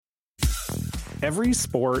Every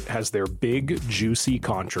sport has their big, juicy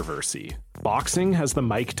controversy. Boxing has the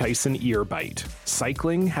Mike Tyson ear bite.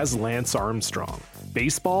 Cycling has Lance Armstrong.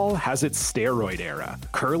 Baseball has its steroid era.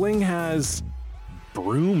 Curling has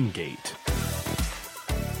Broomgate.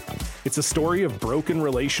 It's a story of broken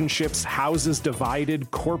relationships, houses divided,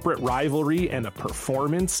 corporate rivalry, and a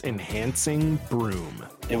performance-enhancing broom.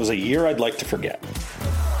 It was a year I'd like to forget.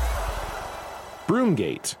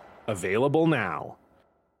 Broomgate, available now.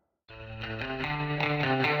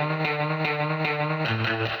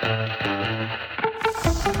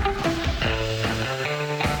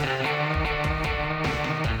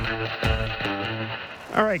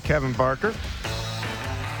 All right, Kevin Barker.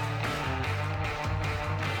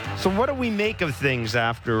 So what do we make of things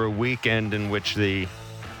after a weekend in which the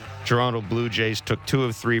Toronto Blue Jays took 2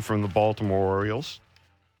 of 3 from the Baltimore Orioles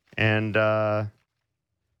and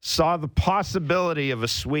saw the possibility of a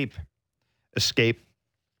sweep escape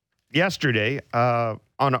yesterday on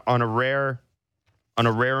a rare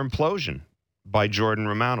implosion by Jordan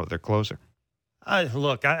Romano, their closer?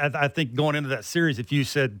 Look, I think going into that series, if you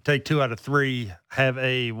said take 2 out of 3, have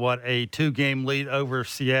a 2-game lead over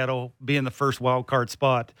Seattle, be in the first wild card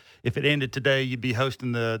spot. If it ended today, you'd be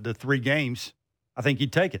hosting the 3 games. I think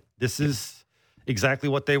you'd take it. This is exactly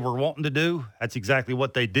what they were wanting to do. That's exactly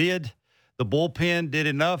what they did. The bullpen did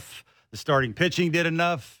enough. The starting pitching did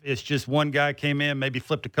enough. It's just one guy came in, maybe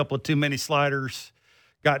flipped a couple of too many sliders,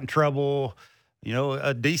 got in trouble. You know,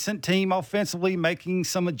 a decent team offensively, making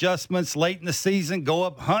some adjustments late in the season, go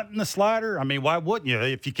up hunting the slider. I mean, why wouldn't you?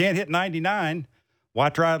 If you can't hit 99, why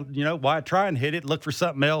try and hit it, look for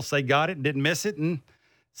something else. They got it and didn't miss it. And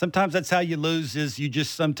sometimes that's how you lose, is you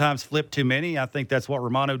just sometimes flip too many. I think that's what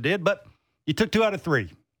Romano did, but you took 2 out of 3.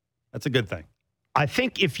 That's a good thing. I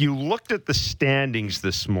think if you looked at the standings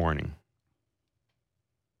this morning,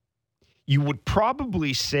 you would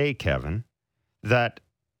probably say, Kevin, that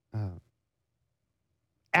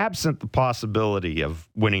absent the possibility of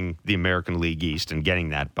winning the American League East and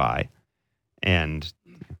getting that bye, and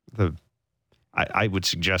I would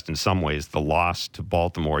suggest in some ways the loss to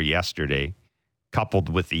Baltimore yesterday, coupled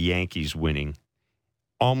with the Yankees winning,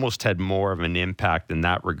 almost had more of an impact in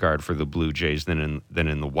that regard for the Blue Jays than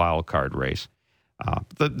in the wild card race.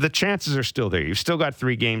 The chances are still there. You've still got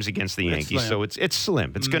 3 games against the Yankees, so it's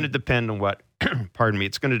slim. It's going to depend on what. Pardon me.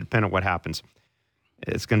 It's going to depend on what happens.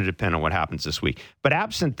 It's going to depend on what happens this week. But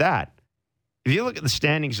absent that, if you look at the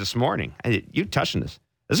standings this morning, you touched on this.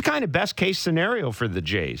 This is kind of best case scenario for the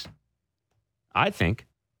Jays, I think.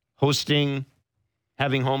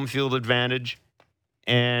 Having home field advantage,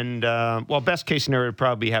 and best case scenario would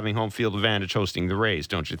probably be having home field advantage hosting the Rays,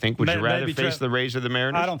 don't you think? Would you rather face the Rays or the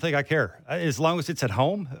Mariners? I don't think I care. As long as it's at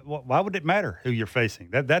home, why would it matter who you're facing?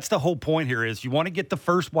 That's the whole point here, is you want to get the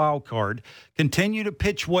first wild card, continue to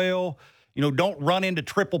pitch well. You know, don't run into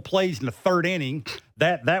triple plays in the 3rd inning.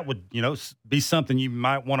 That would, be something you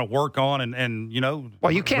might want to work on and you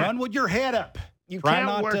can't run with your head up. You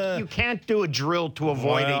can't do a drill to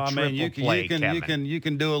avoid a triple play, Kevin. You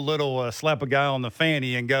can do a little slap a guy on the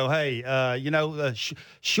fanny and go, hey,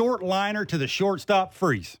 short liner to the shortstop,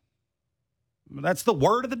 freeze. That's the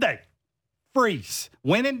word of the day. Freeze.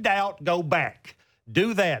 When in doubt, go back.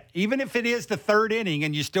 Do that. Even if it is the 3rd inning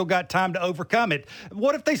and you still got time to overcome it.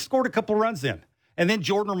 What if they scored a couple runs then? And then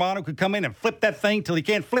Jordan Romano could come in and flip that thing till he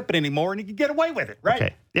can't flip it anymore and he could get away with it, right?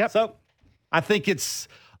 Okay. Yep. So I think it's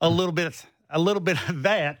a little bit of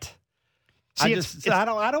that.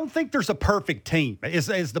 I don't think there's a perfect team.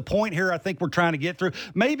 Is the point here I think we're trying to get through.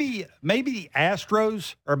 Maybe the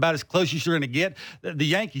Astros are about as close as you're going to get. The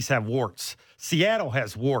Yankees have warts. Seattle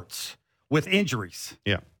has warts with injuries.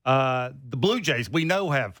 Yeah. The Blue Jays, we know,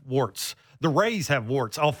 have warts. The Rays have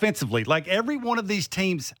warts offensively. Like, every one of these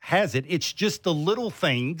teams has it. It's just the little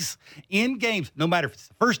things in games, no matter if it's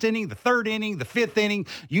the 1st inning, the 3rd inning, the 5th inning,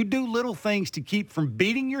 you do little things to keep from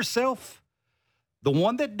beating yourself. The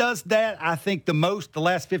one that does that, I think, the most, the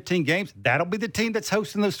last 15 games, that'll be the team that's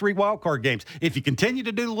hosting those 3 wild card games. If you continue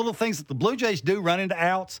to do the little things that the Blue Jays do, run into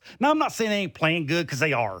outs. Now, I'm not saying they ain't playing good, because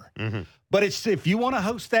they are. Mm-hmm. But it's, if you want to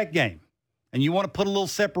host that game, and you want to put a little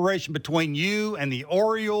separation between you and the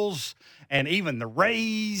Orioles and even the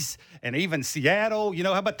Rays and even Seattle,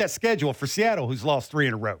 how about that schedule for Seattle, who's lost 3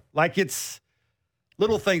 in a row? Like, it's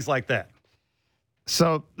little things like that.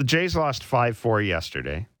 So the Jays lost 5-4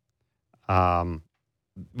 yesterday.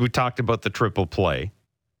 We talked about the triple play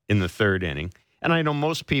in the 3rd inning. And I know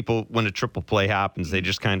most people, when a triple play happens, they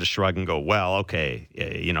just kind of shrug and go, well, okay,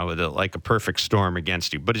 like a perfect storm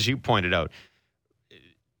against you. But as you pointed out,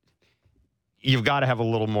 you've got to have a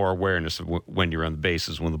little more awareness of when you're on the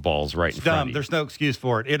bases, when the ball's right in front of you. There's no excuse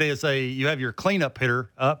for it. It is you have your cleanup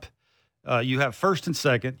hitter up, You have first and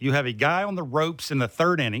second. You have a guy on the ropes in the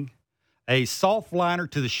third inning, a soft liner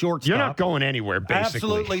to the shortstop. You're not going anywhere, basically.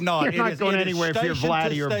 Absolutely not. You're not going anywhere if you're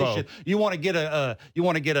Vladdy or Bo. You want to get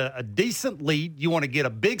a decent lead. You want to get a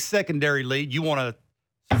big secondary lead. You want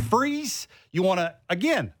to freeze. You want to,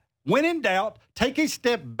 again, when in doubt, take a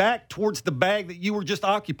step back towards the bag that you were just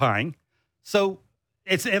occupying. So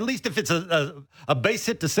it's at least if it's a base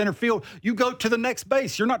hit to center field, you go to the next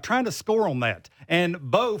base. You're not trying to score on that. And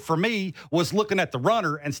Bo, for me, was looking at the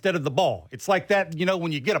runner instead of the ball. It's like that,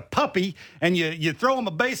 when you get a puppy and you throw them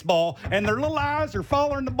a baseball and their little eyes are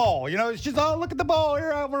following the ball. It's just, oh, look at the ball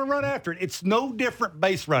here. I want to run after it. It's no different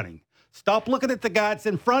base running. Stop looking at the guy that's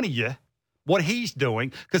in front of you, what he's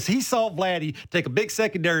doing, because he saw Vladdy take a big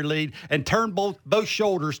secondary lead and turn both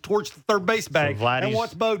shoulders towards the third base bag. So and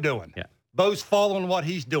what's Bo doing? Yeah. Bo's following what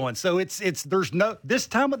he's doing. So there's no, this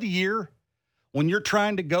time of the year, when you're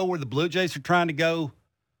trying to go where the Blue Jays are trying to go,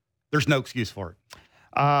 there's no excuse for it.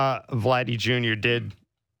 Vladdy Jr. did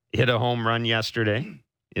hit a home run yesterday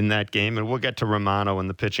in that game, and we'll get to Romano and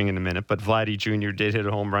the pitching in a minute, but Vladdy Jr. did hit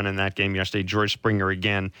a home run in that game yesterday. George Springer,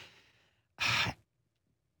 again,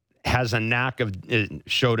 has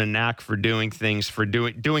showed a knack for doing things, for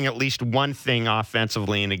doing at least one thing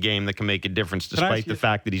offensively in a game that can make a difference, despite the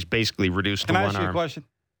fact that he's basically reduced to one arm. Can I ask you a question?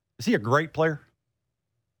 Is he a great player?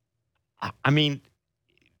 I mean,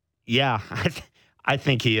 yeah, I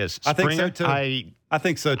think he is. I think so too. I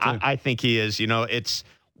think so too. I think he is. It's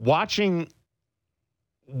watching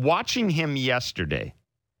him yesterday.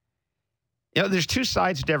 There's two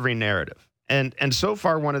sides to every narrative. And so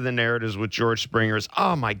far, one of the narratives with George Springer is,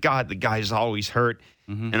 oh, my God, the guy's always hurt.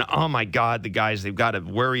 Mm-hmm. And, oh, my God, they've got to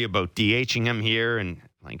worry about DHing him here and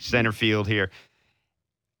like center field here.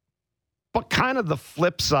 But kind of the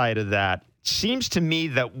flip side of that seems to me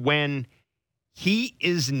that when he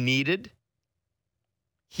is needed,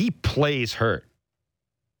 he plays hurt.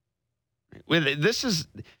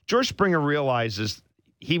 George Springer realizes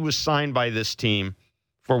he was signed by this team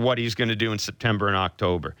for what he's going to do in September and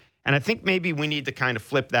October. And I think maybe we need to kind of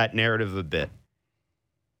flip that narrative a bit.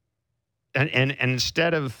 And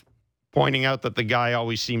instead of pointing out that the guy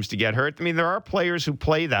always seems to get hurt, I mean, there are players who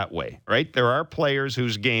play that way, right? There are players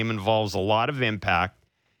whose game involves a lot of impact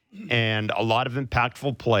and a lot of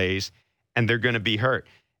impactful plays, and they're going to be hurt.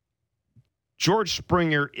 George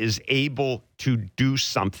Springer is able to do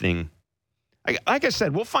something. Like I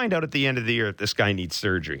said, we'll find out at the end of the year if this guy needs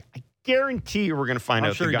surgery. I guarantee you we're going to find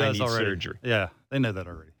out if the guy needs surgery. Yeah, they know that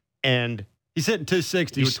already. And he's hitting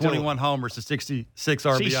 260 with 21 homers to 66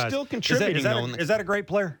 RBIs. He's still contributing. Is that a great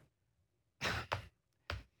player?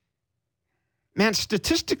 Man,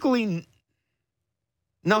 statistically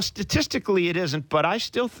it isn't, but I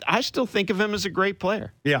still think of him as a great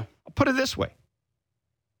player. Yeah. I'll put it this way.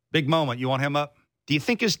 Big moment. You want him up? Do you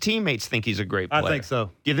think his teammates think he's a great player? I think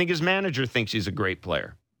so. Do you think his manager thinks he's a great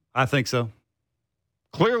player? I think so.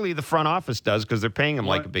 Clearly, the front office does because they're paying him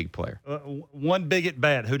like a big player. One big at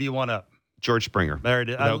bat. Who do you want up? George Springer. There it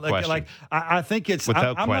is. Without question. I think it's.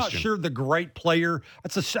 Without I'm question. not sure the great player.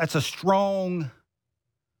 That's a strong.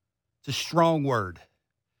 It's a strong word,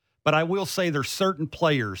 but I will say there's certain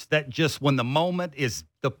players that just when the moment is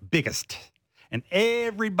the biggest and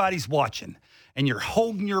everybody's watching and you're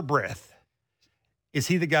holding your breath. Is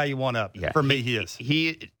he the guy you want up? Yeah. For me, he is.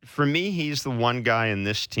 For me, he's the one guy in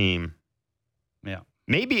this team. Yeah.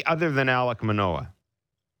 Maybe other than Alek Manoah,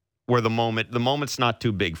 where the moment's not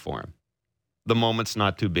too big for him. The moment's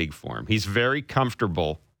not too big for him. He's very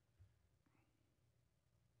comfortable.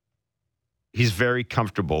 He's very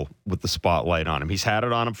comfortable with the spotlight on him. He's had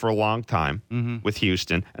it on him for a long time with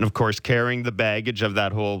Houston. And, of course, carrying the baggage of the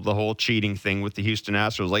whole cheating thing with the Houston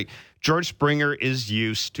Astros. Like, George Springer is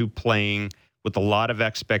used to playing with a lot of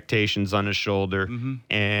expectations on his shoulder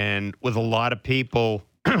and with a lot of people,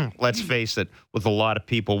 let's face it, with a lot of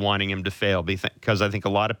people wanting him to fail. Because I think a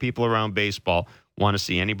lot of people around baseball want to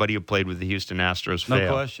see anybody who played with the Houston Astros fail.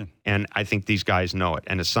 No question. And I think these guys know it.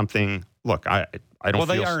 And it's something, look, I don't well,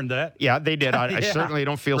 feel... they earned that. Yeah, they did. I Yeah, certainly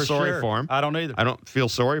don't feel sorry for him. I don't either. I don't feel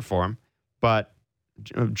sorry for him. But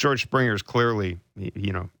George Springer is clearly,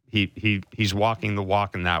 he's walking the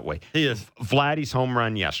walk in that way. He is. Vladdy's home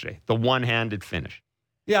run yesterday, the one-handed finish.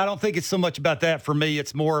 Yeah, I don't think it's so much about that for me.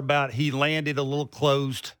 It's more about he landed a little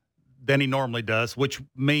closed than he normally does, which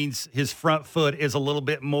means his front foot is a little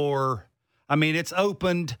bit more... I mean, it's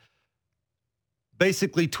opened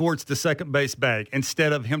basically towards the second base bag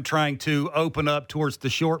instead of him trying to open up towards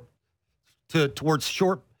the towards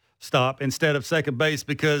shortstop instead of second base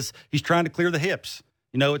because he's trying to clear the hips.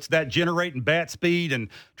 You know, it's that generating bat speed and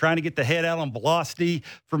trying to get the head out on velocity.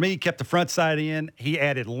 For me, he kept the front side in. He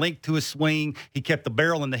added length to his swing. He kept the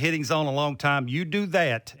barrel in the hitting zone a long time. You do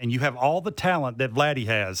that, and you have all the talent that Vladdy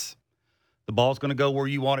has, the ball's going to go where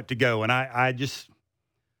you want it to go. And I just,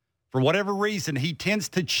 for whatever reason, he tends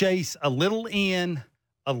to chase a little in,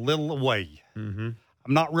 a little away. Mm-hmm.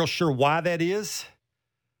 I'm not real sure why that is.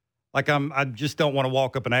 Like, I just don't want to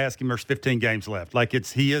walk up and ask him. There's 15 games left. Like,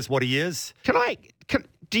 he is what he is.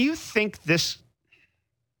 Do you think this?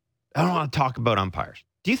 I don't want to talk about umpires.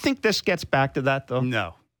 Do you think this gets back to that though?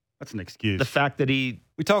 No, that's an excuse. The fact that we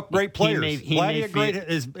talk great players. Is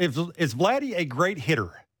Vladdy a great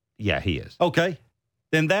hitter? Yeah, he is. Okay,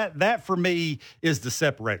 then that for me is the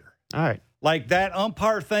separator. All right, like that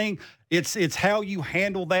umpire thing. It's how you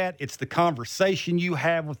handle that. It's the conversation you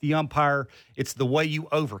have with the umpire. It's the way you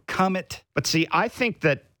overcome it. But see, I think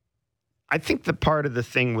the part of the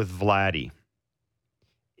thing with Vladdy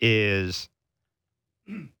is,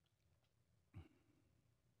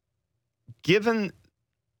 given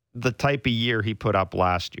the type of year he put up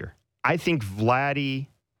last year, I think Vladdy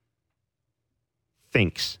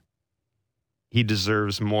thinks he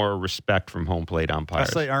deserves more respect from home plate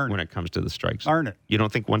umpires when it comes to the strikes. Earn it. You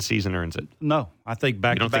don't think one season earns it? No. I think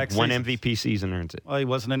back-to-back seasons. You don't think one MVP season earns it? Well, he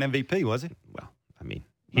wasn't an MVP, was he? Well, I mean,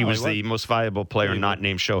 he was the most valuable player not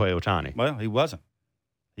named Shohei Ohtani. Well, he wasn't.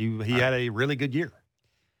 He had a really good year.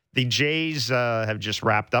 The Jays have just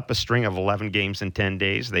wrapped up a string of 11 games in 10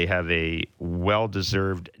 days. They have a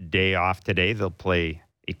well-deserved day off today. They'll play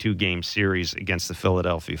a 2-game series against the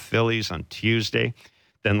Philadelphia Phillies on Tuesday.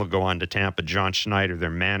 Then they'll go on to Tampa. John Schneider,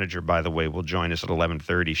 their manager, by the way, will join us at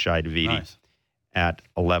 11:30, Shai Davidi at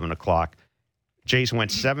 11 o'clock. Jays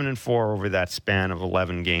went 7-4 over that span of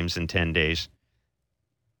 11 games in 10 days.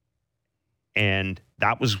 And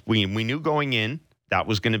that was, we knew going in, that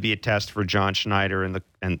was going to be a test for John Schneider and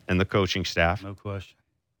the coaching staff. No question.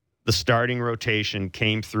 The starting rotation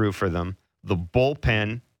came through for them. The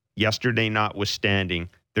bullpen, yesterday notwithstanding,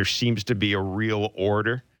 there seems to be a real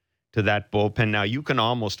order to that bullpen. Now, you can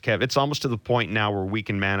almost, Kev, it's almost to the point now where we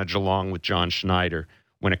can manage along with John Schneider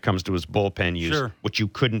when it comes to his bullpen use, which you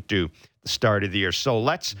couldn't do the start of the year. So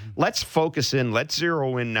let's focus in. Let's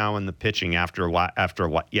zero in now in the pitching after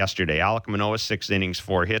yesterday. Alek Manoah, 6 innings,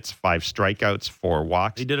 4 hits, 5 strikeouts, 4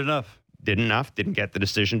 walks. He did enough. Didn't get the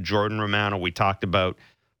decision. Jordan Romano, we talked about,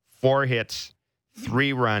 4 hits,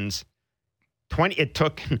 3 runs. It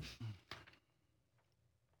took...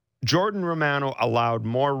 Jordan Romano allowed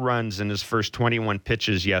more runs in his first 21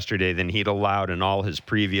 pitches yesterday than he'd allowed in all his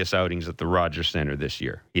previous outings at the Rogers Center this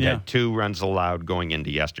year. He'd had 2 runs allowed going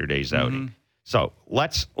into yesterday's outing. So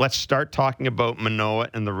let's start talking about Manoah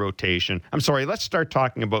and the rotation. I'm sorry, let's start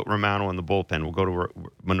talking about Romano and the bullpen. We'll go to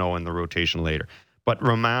Manoah and the rotation later. But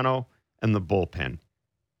Romano and the bullpen.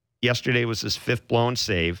 Yesterday was his 5th blown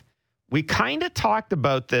save. We kind of talked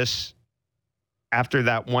about this after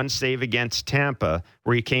that one save against Tampa,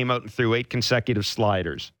 where he came out and threw 8 consecutive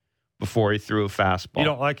sliders before he threw a fastball. You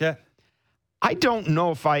don't like that? I don't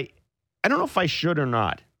know if I should or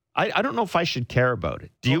not. I don't know if I should care about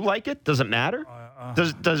it. Do you like it? Does it matter?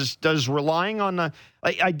 Does relying on the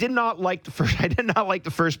I did not like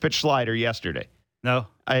the first pitch slider yesterday. No,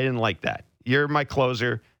 I didn't like that. You're my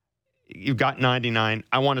closer. You've got 99.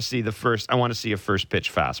 I want to see a first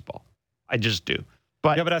pitch fastball. I just do.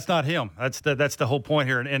 But that's not him. That's the whole point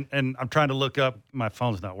here. And I'm trying to look up. My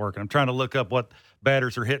phone's not working. I'm trying to look up what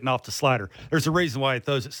batters are hitting off the slider. There's a reason why he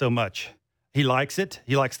throws it so much. He likes it.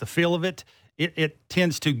 He likes the feel of it. It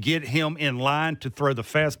tends to get him in line to throw the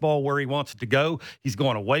fastball where he wants it to go. He's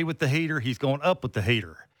going away with the heater. He's going up with the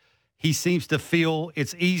heater. He seems to feel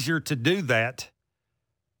it's easier to do that,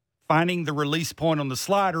 finding the release point on the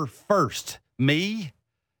slider first. Me,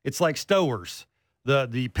 it's like Stowers.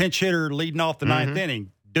 The pinch hitter leading off the 9th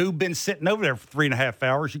inning. Dude been sitting over there for 3.5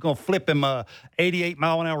 hours. You're going to flip him a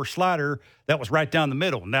 88-mile-an-hour slider that was right down the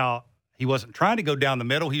middle. Now, he wasn't trying to go down the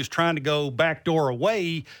middle. He was trying to go backdoor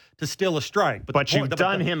away to steal a strike. But you've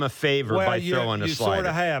done him a favor by throwing a slider. You sort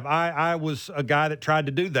of have. I was a guy that tried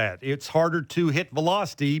to do that. It's harder to hit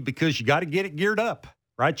velocity because you got to get it geared up,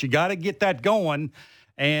 right? You got to get that going.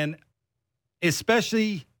 And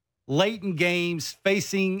especially late in games,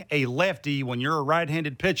 facing a lefty when you're a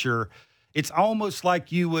right-handed pitcher, it's almost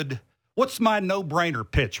like you would, what's my no-brainer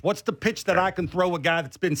pitch? What's the pitch that I can throw a guy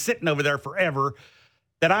that's been sitting over there forever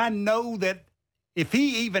that I know that if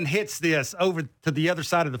he even hits this over to the other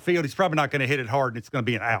side of the field, he's probably not going to hit it hard and it's going to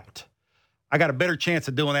be an out. I got a better chance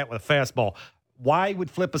of doing that with a fastball. Why he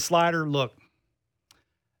would flip a slider? Look,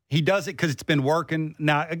 He does it because it's been working.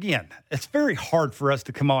 Now, again, it's very hard for us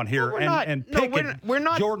to come on here and pick at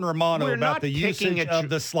Jordan Romano about the usage of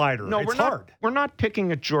the slider. No, it's hard. We're not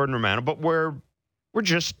picking at Jordan Romano, but we're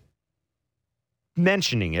just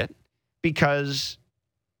mentioning it because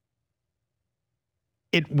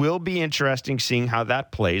it will be interesting seeing how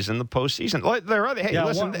that plays in the postseason. There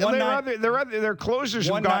are closers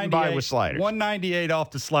who've gotten by with sliders. 198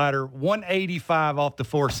 off the slider, 185 off the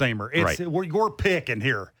four-seamer. We're picking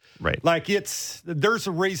here. Right. Like there's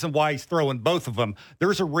a reason why he's throwing both of them.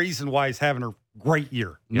 There's a reason why he's having a great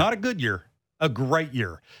year. Yeah. Not a good year, a great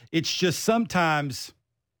year. It's just sometimes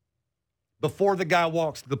before the guy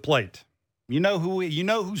walks to the plate, you know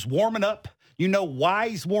who's warming up. You know why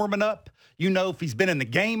he's warming up. You know if he's been in the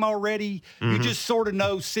game already. Mm-hmm. You just sort of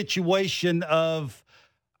know situation of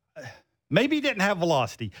maybe he didn't have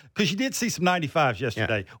velocity because you did see some 95s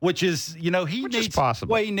yesterday, which is, he needs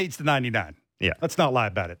possible. Well, he needs the 99. Yeah. Let's not lie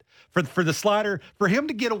about it. For the slider, for him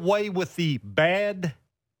to get away with the bad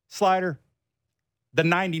slider, the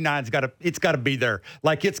 99's got to be there.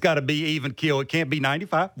 Like it's got to be even kill. It can't be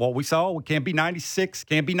 95. What we saw, it can't be 96,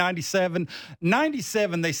 can't be 97.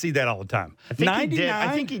 97, they see that all the time. I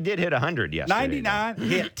think he did hit 100 yesterday. 99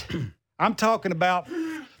 hit. I'm talking about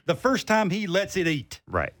the first time he lets it eat.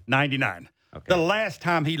 Right. 99. Okay. The last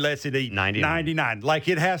time he lets it eat, 99. Like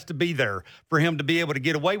it has to be there for him to be able to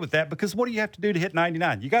get away with that because what do you have to do to hit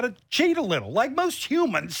 99? You got to cheat a little. Like most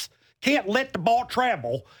humans can't let the ball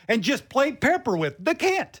travel and just play pepper with. They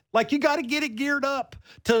can't. Like you got to get it geared up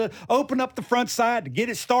to open up the front side, to get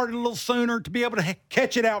it started a little sooner, to be able to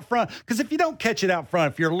catch it out front. Because if you don't catch it out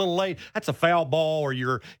front, if you're a little late, that's a foul ball or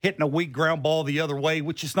you're hitting a weak ground ball the other way,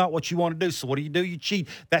 which is not what you want to do. So what do? You cheat.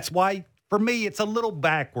 That's why, for me, it's a little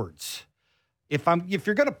backwards. If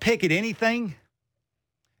you're going to pick at anything,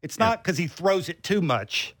 it's not because he throws it too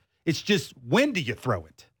much. It's just when do you throw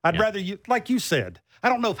it? I'd rather you, like you said, I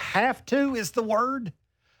don't know if have to is the word,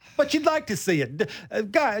 but you'd like to see it.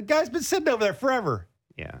 Guy's been sitting over there forever.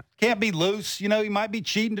 Yeah. Can't be loose. He might be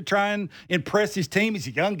cheating to try and impress his team. He's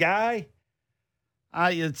a young guy.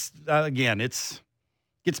 Gets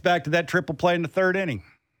back to that triple play in the third inning.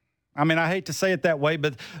 I mean, I hate to say it that way,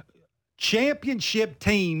 but championship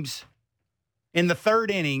teams in the third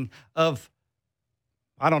inning of,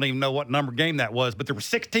 I don't even know what number game that was, but there were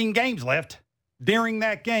 16 games left. During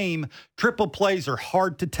that game, triple plays are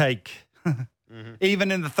hard to take, even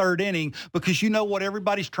in the third inning, because you know what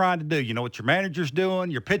everybody's trying to do. You know what your manager's doing,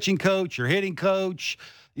 your pitching coach, your hitting coach,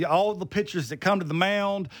 all the pitchers that come to the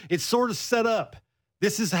mound. It's sort of set up.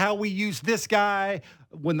 This is how we use this guy.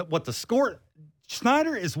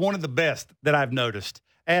 Snyder is one of the best that I've noticed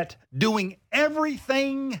at doing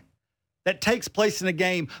everything that takes place in a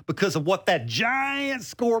game because of what that giant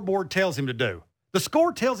scoreboard tells him to do. The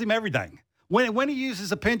score tells him everything. When he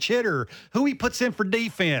uses a pinch hitter, who he puts in for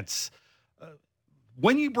defense,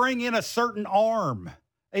 when you bring in a certain arm,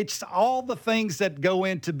 it's all the things that go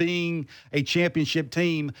into being a championship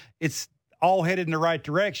team. It's all headed in the right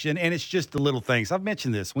direction, and it's just the little things. I've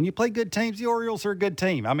mentioned this. When you play good teams, the Orioles are a good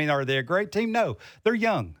team. I mean, are they a great team? No. They're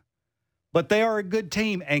young. But they are a good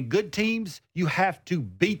team, and good teams, you have to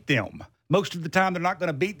beat them. Most of the time, they're not going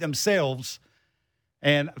to beat themselves.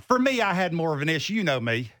 And for me, I had more of an issue. You know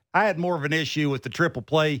me. I had more of an issue with the triple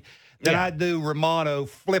play than I do Romano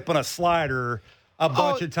flipping a slider a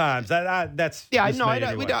bunch of times. I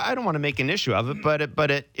don't want to make an issue of it,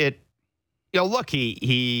 but it look,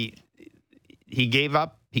 he gave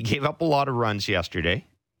up a lot of runs yesterday,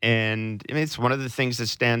 and I mean, it's one of the things that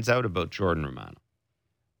stands out about Jordan Romano.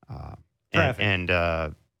 Traffic.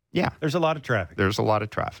 There's a lot of traffic. There's a lot of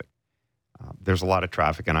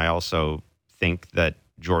traffic, and I also think that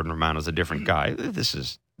Jordan Romano's a different guy.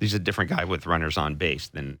 He's a different guy with runners on base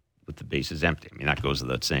than with the bases empty. I mean, that goes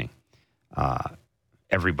without saying.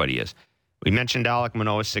 Everybody is. We mentioned Alek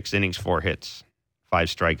Manoah, 6 innings, 4 hits, 5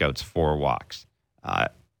 strikeouts, 4 walks.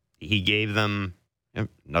 He gave them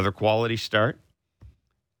another quality start.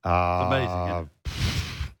 Amazing.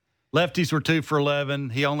 Lefties were 2 for 11.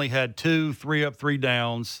 He only had 2 3-up, 3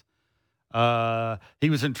 downs. He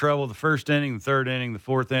was in trouble the first inning, the third inning, the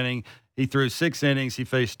fourth inning. He threw 6 innings. He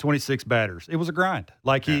faced 26 batters. It was a grind.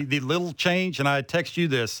 The little change, and I text you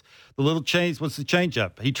this, the little change was the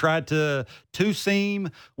changeup. He tried to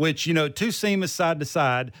two-seam, which, two-seam is side to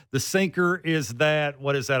side. The sinker is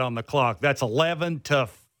what is that on the clock? That's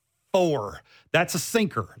 11-4. That's a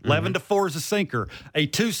sinker. 11-4 is a sinker. A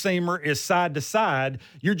two-seamer is side to side.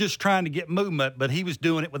 You're just trying to get movement, but he was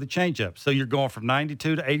doing it with a changeup. So you're going from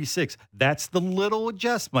 92 to 86. That's the little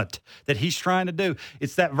adjustment that he's trying to do.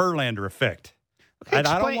 It's that Verlander effect. Okay, and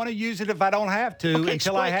I don't want to use it if I don't have to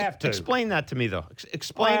until I have to. Explain that to me, though.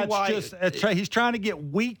 Explain why. He's trying to get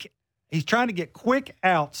weak. He's trying to get quick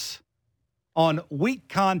outs on weak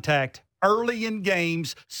contact early in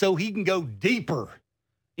games so he can go deeper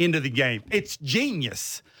into the game. It's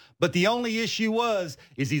genius. But the only issue is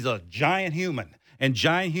he's a giant human. And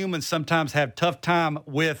giant humans sometimes have tough time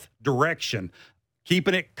with direction,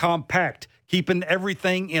 keeping it compact, keeping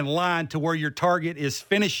everything in line to where your target is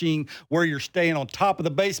finishing, where you're staying on top of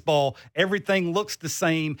the baseball. Everything looks the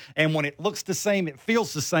same, and when it looks the same, it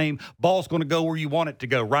feels the same. Ball's going to go where you want it to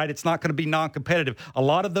go, right? It's not going to be non-competitive. A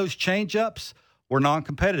lot of those change-ups were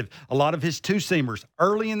non-competitive. A lot of his two-seamers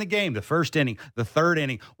early in the game, the first inning, the third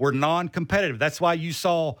inning, were non-competitive. That's why you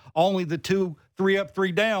saw only the 2 3 up,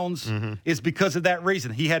 3 downs is because of that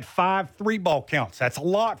reason. He had 5 3-ball counts. That's a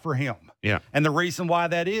lot for him. Yeah. And the reason why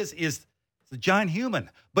that is the giant human.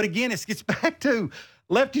 But again, it gets back to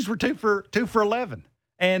lefties were 2 for 11.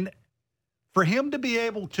 And for him to be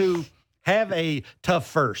able to have a tough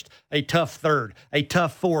first, a tough third, a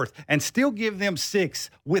tough fourth, and still give them 6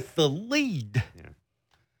 with the lead. Yeah.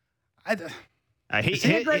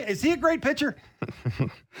 Is he a great pitcher?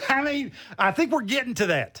 I mean, I think we're getting to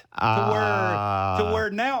that. To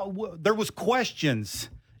where now there was questions.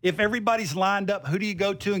 If everybody's lined up, who do you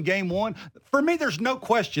go to in game 1? For me, there's no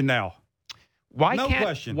question now. Why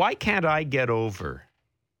can't I get over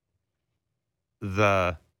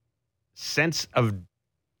the sense of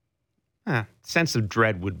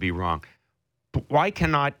dread would be wrong. But why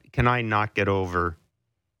can I not get over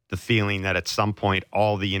the feeling that at some point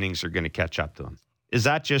all the innings are going to catch up to him? Is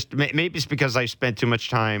that just maybe it's because I spent too much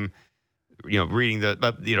time, reading the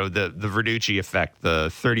Verducci effect, the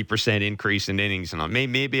 30% increase in innings, and all.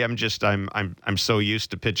 Maybe I'm so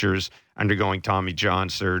used to pitchers undergoing Tommy John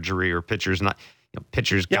surgery or pitchers not.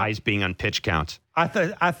 Guys being on pitch counts.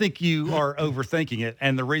 I think you are overthinking it,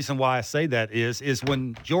 and the reason why I say that is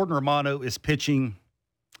when Jordan Romano is pitching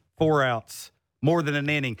 4 outs, more than an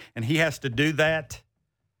inning, and he has to do that,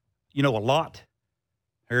 a lot.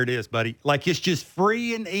 Here it is, buddy. Like it's just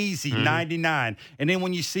free and easy, 99. And then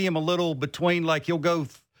when you see him a little between, like he'll go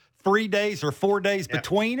 3 days or 4 days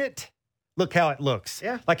between it. Look how it looks.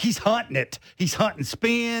 Yeah. Like he's hunting it. He's hunting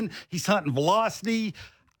spin. He's hunting velocity.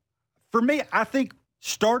 For me, I think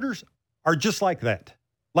starters are just like that.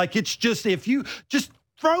 Like it's just, if you just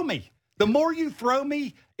throw me, the more you throw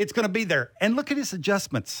me, it's going to be there. And look at his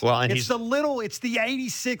adjustments. Well, and it's the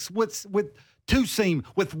 86 with two seam,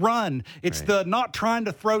 with run. It's the not trying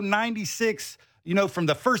to throw 96, from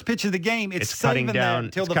the first pitch of the game. It's saving that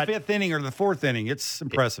until the 5th inning or the 4th inning. It's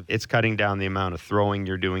impressive. It's cutting down the amount of throwing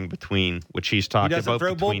you're doing between, which he's talking about,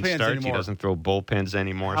 between starts. Anymore. He doesn't throw bullpens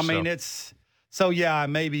anymore. I mean, it's... So, yeah,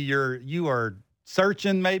 maybe you are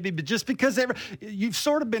searching maybe, but just because you've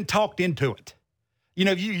sort of been talked into it.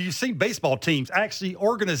 You've seen baseball teams, actually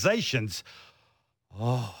organizations.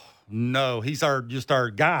 Oh, no, he's our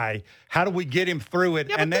guy. How do we get him through it?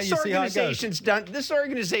 Yeah, and then you see how it goes. This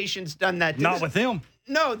organization's done that. Not with him.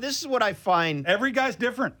 No, this is what I find. Every guy's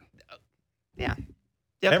different. Yeah.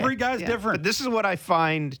 Okay. Every guy's different. But this is what I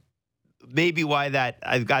find. Maybe why that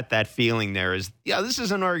I've got that feeling there is, this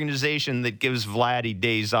is an organization that gives Vladdy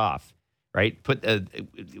days off, right? Put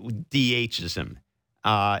DHs him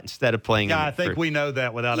instead of playing. Yeah, I think we know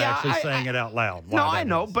that without actually saying it out loud. No, I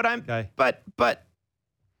know, but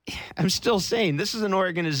I'm still saying this is an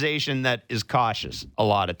organization that is cautious a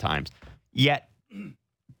lot of times. Yet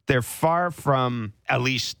they're far from, at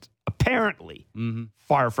least apparently,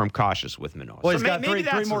 far from cautious with Manoah. Well, he's got three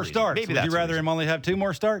more starts. Would you rather him only have 2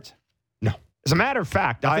 more starts? No. As a matter of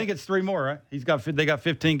fact, I think it's 3 more, right? They got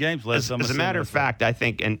 15 games left. As a matter of fact, I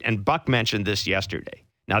think, and Buck mentioned this yesterday.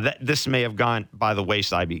 Now, this may have gone by the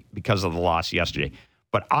wayside because of the loss yesterday,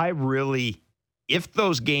 but I really, if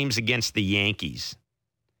those games against the Yankees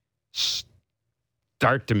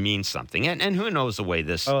start to mean something, and who knows the way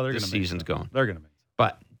this season's going. They're going to mean.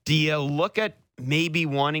 But do you look at maybe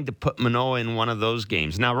wanting to put Manoah in one of those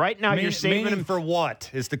games? Now, right now, you're saving him for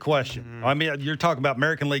what is the question? I mean, you're talking about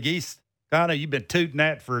American League East. I know you've been tooting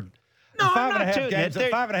that for 5.5 games.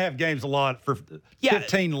 5.5 games a lot for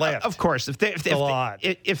 15 left. Of course, if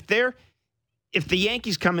the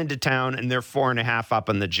Yankees come into town and they're 4.5 up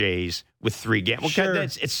on the Jays with 3 games,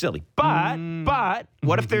 it's silly. But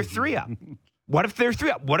what if they're 3 up? What if they're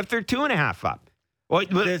 3 up? What if they're 2.5 up? Well,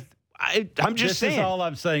 I'm just saying. This is all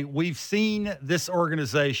I'm saying. We've seen this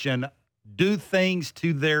organization do things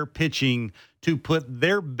to their pitching to put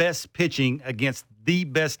their best pitching against the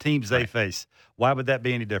best teams they face. Why would that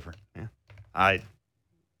be any different? Yeah.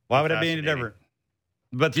 Why would it be any different?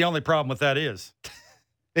 But the only problem with that is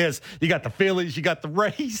is you got the Phillies, you got the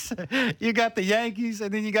Rays, you got the Yankees,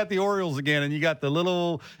 and then you got the Orioles again, and you got the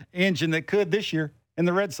little engine that could this year and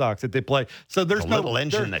the Red Sox that they play. So there's no little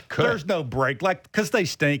engine that could. There's no break, because they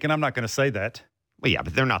stink, and I'm not going to say that. Well, yeah,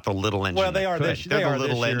 but they're not the little engine. Well, they are could. this. They're They the are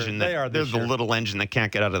little this year. engine. They are They're this the year. little engine that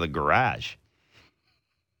can't get out of the garage.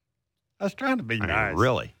 I was trying to be I mean, nice.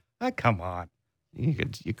 really? Come on. You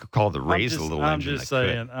could call the Rays a little engine. I'm just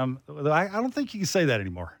saying. I don't think you can say that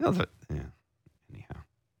anymore. No, yeah. Anyhow,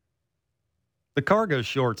 The cargo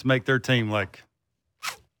shorts make their team like.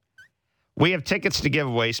 we have tickets to give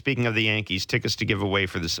away. Speaking of the Yankees, tickets to give away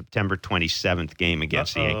for the September 27th game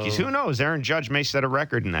against the Yankees. Who knows? Aaron Judge may set a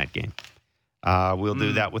record in that game. We'll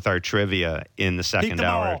do that with our trivia in the second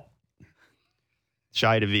hour.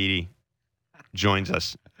 Shai Davidi joins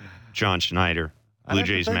us. John Schneider, Blue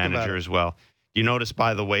Jays manager as well. You notice,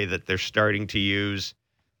 by the way, that they're starting to use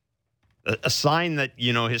a sign that,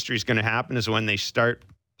 history is going to happen is when they start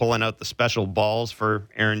pulling out the special balls for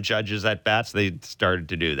Aaron Judge's at-bats. They started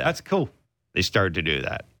to do that. That's cool. They started to do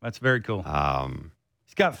that. That's very cool.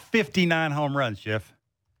 He's got 59 home runs, Jeff.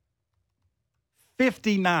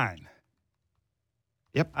 59.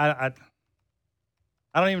 Yep. I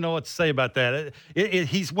don't even know what to say about that.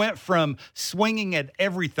 He's went from swinging at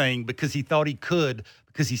everything because he thought he could,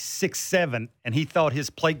 because he's 6'7", and he thought his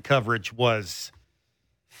plate coverage was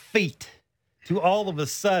feet, to all of a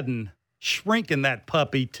sudden shrinking that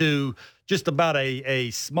puppy to just about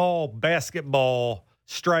a small basketball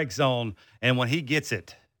strike zone. And when he gets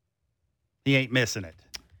it, he ain't missing it.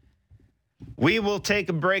 We will take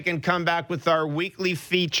a break and come back with our weekly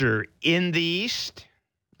feature in the East.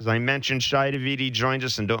 As I mentioned, Shai Davidi joins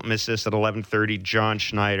us, and don't miss this at 11:30. John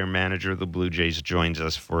Schneider, manager of the Blue Jays, joins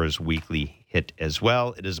us for his weekly hit as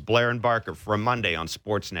well. It is Blair and Barker from Monday on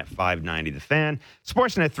Sportsnet 590 The Fan,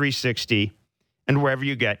 Sportsnet 360, and wherever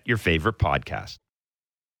you get your favorite podcast.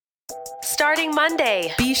 Starting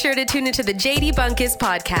Monday, be sure to tune into the JD Bunkus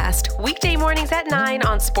podcast, weekday mornings at 9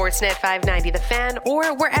 on Sportsnet 590 The Fan,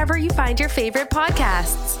 or wherever you find your favorite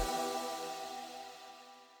podcasts.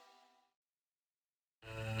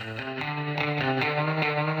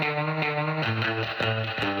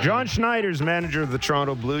 John Schneider's manager of the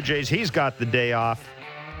Toronto Blue Jays. He's got the day off,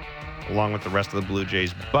 along with the rest of the Blue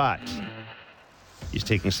Jays, but he's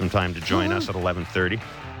taking some time to join us at 11:30.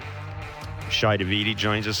 Shai Davidi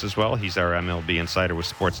joins us as well. He's our MLB insider with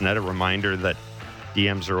Sportsnet. A reminder that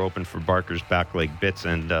DMs are open for Barker's back leg bits,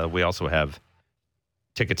 and we also have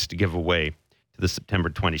tickets to give away to the September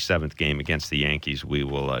 27th game against the Yankees. We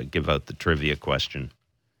will give out the trivia question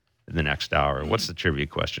in the next hour. What's the trivia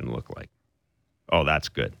question look like? Oh, that's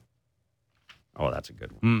good. Oh, that's a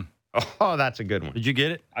good one. Oh, that's a good one. Did you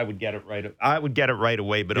get it? I would get it right. I would get it right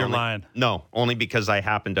away, but You're lying. No, only because I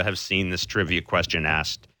happen to have seen this trivia question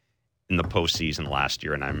asked in the postseason last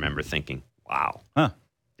year, and I remember thinking, "Wow." Huh.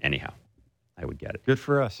 Anyhow, I would get it. Good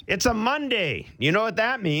for us. It's a Monday. You know what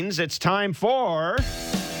that means? It's time for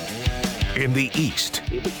In the East.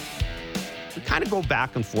 We kind of go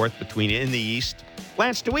back and forth between in the East.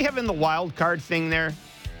 Lance, do we have in the wild card thing there?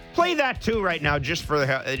 Play that too right now, just for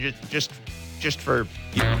the just for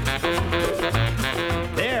you.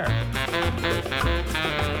 There.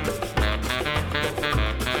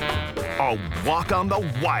 A walk on the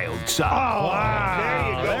wild side. Oh, wow. There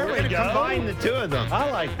you go. There We're we going to go. combine the two of them.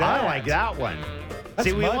 I like that. I like that one.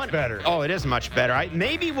 That's much better. Oh, it is much better.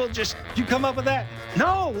 Maybe we'll just. Did you come up with that?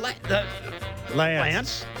 No, Lance.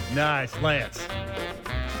 Lance. Nice, Lance.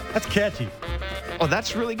 That's catchy. Oh,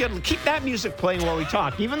 that's really good. Keep that music playing while we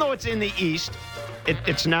talk. Even though it's in the East,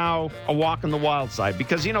 it's now a walk on the wild side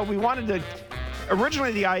because, we wanted to.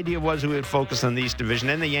 Originally, the idea was we would focus on the East Division,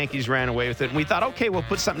 and the Yankees ran away with it. And we thought, okay, we'll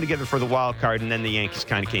put something together for the wild card, and then the Yankees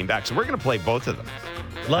kind of came back. So we're going to play both of them.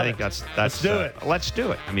 I think that's Let's do it. Let's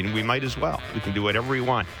do it. I mean, we might as well. We can do whatever we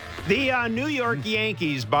want. The New York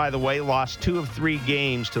Yankees, by the way, lost 2 of 3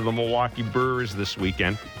 games to the Milwaukee Brewers this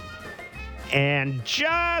weekend. And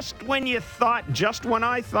just when I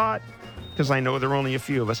thought, because I know there are only a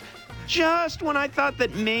few of us, just when I thought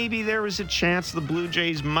that maybe there was a chance the Blue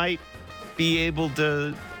Jays might be able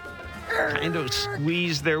to kind of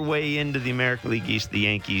squeeze their way into the American League East, the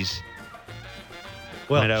Yankees.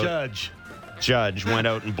 Well, Judge went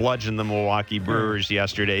out and bludgeoned the Milwaukee Brewers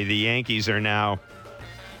yesterday. The Yankees are now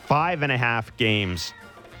 5.5 games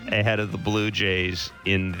ahead of the Blue Jays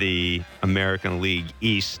in the American League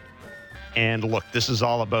East. And look, this is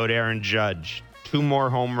all about Aaron Judge. 2 more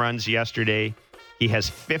home runs yesterday. He has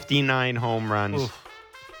 59 home runs. Oof.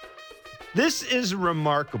 This is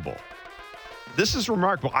remarkable.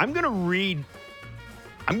 I'm going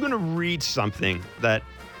to read something that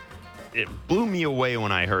it blew me away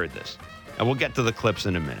when I heard this. And we'll get to the clips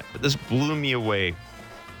in a minute. But this blew me away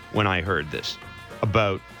when I heard this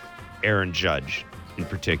about Aaron Judge in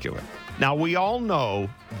particular. Now, we all know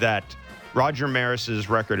that Roger Maris's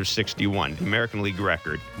record of 61, the American League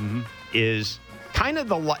record, is kind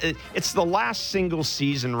of it's the last single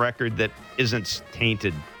season record that isn't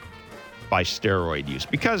tainted by steroid use,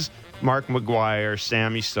 because Mark McGwire,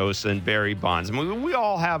 Sammy Sosa, and Barry Bonds, I mean, we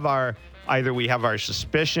all have either we have our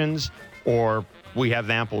suspicions or we have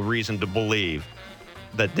ample reason to believe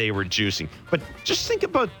that they were juicing. But just think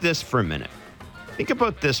about this for a minute.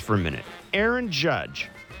 Aaron Judge,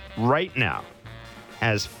 right now,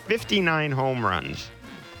 has 59 home runs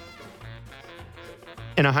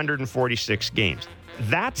in 146 games.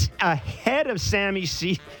 That's ahead of Sammy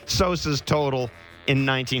Sosa's total in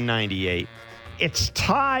 1998. It's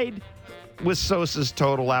tied with Sosa's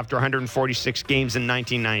total after 146 games in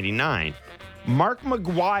 1999. Mark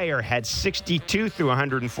McGwire had 62 through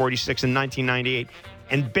 146 in 1998.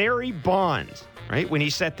 And Barry Bonds, right, when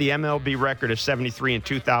he set the MLB record of 73 in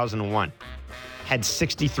 2001, had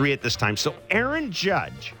 63 at this time. So Aaron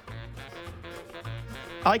Judge,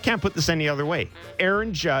 I can't put this any other way.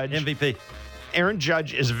 Aaron Judge, MVP. Aaron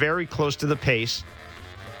Judge is very close to the pace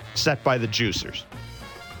set by the Juicers.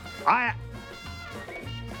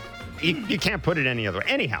 You can't put it any other way.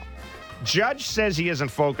 Anyhow, Judge says he isn't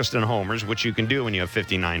focused on homers, which you can do when you have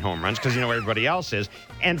 59 home runs because you know everybody else is.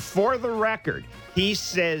 And for the record, he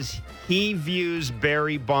says he views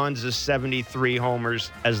Barry Bonds' 73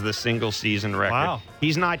 homers as the single season record. Wow.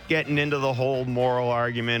 He's not getting into the whole moral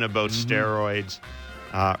argument about steroids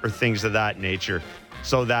or things of that nature.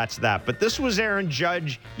 So that's that. But this was Aaron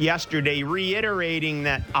Judge yesterday reiterating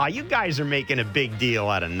that, you guys are making a big deal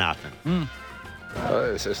out of nothing.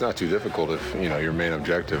 It's not too difficult if, your main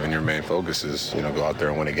objective and your main focus is, go out there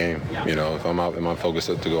and win a game. If I'm focused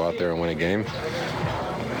to go out there and win a game,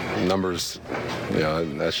 numbers,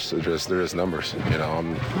 that's just, they're just numbers.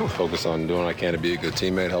 I'm focused on doing what I can to be a good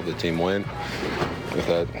teammate, help the team win. If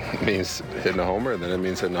that means hitting a homer, then it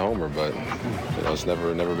means hitting a homer. But, it's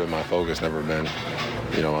never been my focus, never been,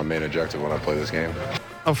 my main objective when I play this game.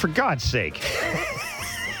 Oh, for God's sake.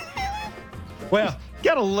 Well,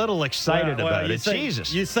 get a little excited about it.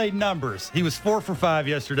 Jesus. You say numbers. He was 4 for 5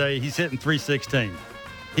 yesterday. He's hitting .316.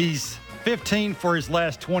 He's 15 for his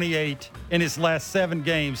last 28 in his last 7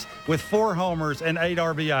 games with 4 homers and 8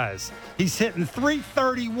 RBIs. He's hitting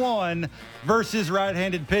 .331 versus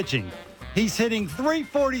right-handed pitching. He's hitting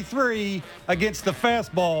 .343 against the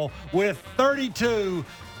fastball with 32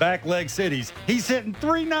 back leg cities. He's hitting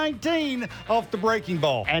 .319 off the breaking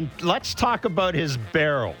ball. And let's talk about his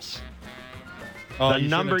barrels. The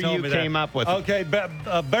number you came up with. Okay,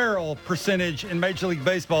 barrel percentage in Major League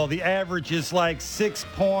Baseball, the average is like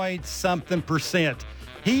 6-point-something%.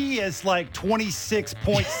 He is like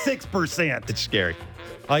 26.6%. It's scary.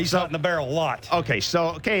 He's not in the barrel a lot. Okay,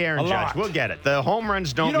 Aaron Judge, we'll get it. The home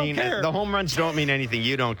runs don't mean anything.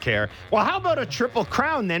 You don't care. Well, how about a triple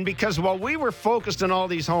crown then? Because while we were focused on all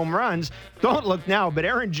these home runs, don't look now, but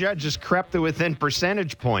Aaron Judge has crept to within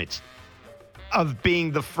percentage points of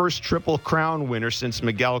being the first Triple Crown winner since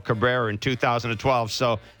Miguel Cabrera in 2012.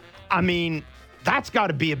 So, I mean, that's got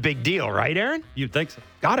to be a big deal, right, Aaron? You'd think so.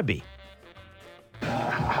 Got to be.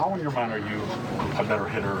 How, in your mind, are you a better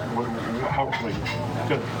hitter? You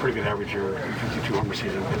got a pretty good average year, 52 home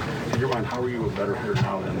season. In your mind, how are you a better hitter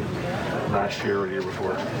now than last year or the year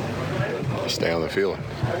before? Stay on the field,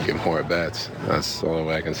 get more at bats. That's the only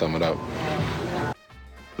way I can sum it up.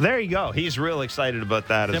 There you go. He's real excited about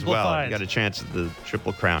that as well. He got a chance at the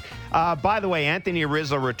Triple Crown. By the way, Anthony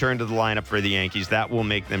Rizzo returned to the lineup for the Yankees. That will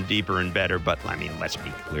make them deeper and better. But, I mean, let's be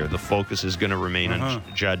clear. The focus is going to remain on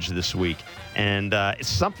Judge this week. And it's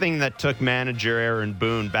something that took manager Aaron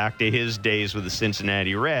Boone back to his days with the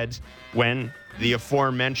Cincinnati Reds when the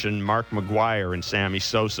aforementioned Mark McGwire and Sammy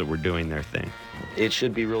Sosa were doing their thing. It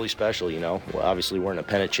should be really special, Well, obviously, we're in a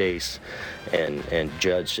pennant chase, and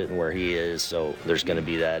Judge sitting where he is, so there's going to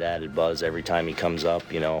be that added buzz every time he comes up.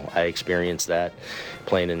 I experienced that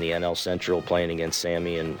playing in the NL Central, playing against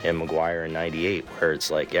Sammy and McGwire in '98, where it's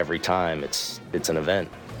like every time it's an event.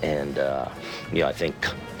 And, I think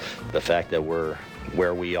the fact that we're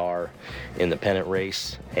where we are in the pennant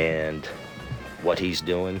race and what he's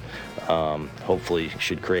doing, hopefully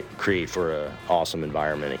should create for an awesome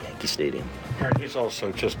environment at Yankee Stadium. He's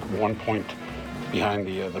also just 1 point behind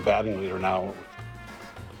the batting leader now.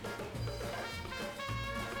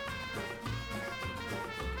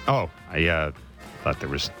 Oh, thought there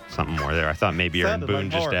was something more there. I thought maybe Aaron Boone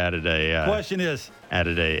just added a question is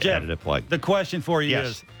added a plug. The question for you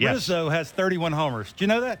is Rizzo has 31 homers. Do you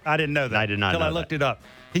know that? I didn't know that. I did not know that. Until I looked it up.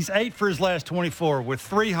 He's 8 for his last 24 with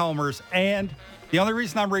 3 homers, and the only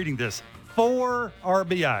reason I'm reading this, 4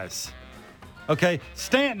 RBIs. Okay,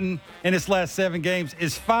 Stanton in his last 7 games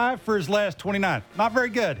is 5 for his last 29. Not very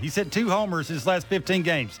good. He's hit 2 homers in his last 15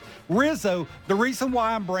 games. Rizzo, the reason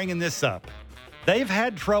why I'm bringing this up, they've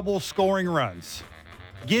had trouble scoring runs,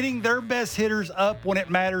 getting their best hitters up when it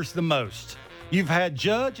matters the most. You've had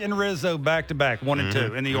Judge and Rizzo back-to-back, 1 and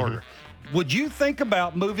 2 in the order. Would you think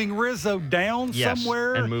about moving Rizzo down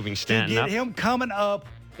somewhere and moving Stanton to get him coming up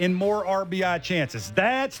in more RBI chances?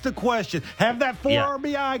 That's the question. Have that 4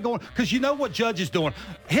 RBI going, because you know what Judge is doing.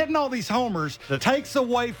 Hitting all these homers takes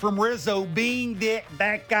away from Rizzo being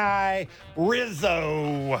that guy,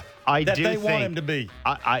 Rizzo, that they want him to be.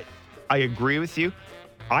 I agree with you.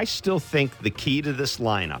 I still think the key to this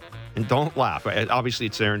lineup, and don't laugh, obviously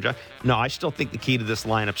it's Aaron Judge. No, I still think the key to this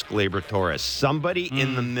lineup's Gleyber Torres. Somebody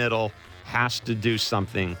in the middle has to do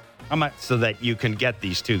something so that you can get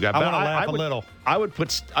these two guys. I want to laugh a little. I would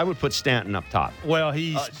put Stanton up top. Well,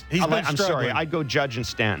 he's been I'm sorry. I'd go Judge and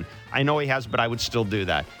Stanton. I know he has, but I would still do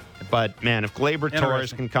that. But man, if Gleyber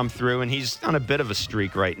Torres can come through, and he's on a bit of a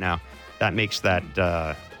streak right now, that makes that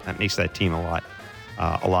team a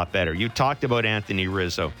lot better. You talked about Anthony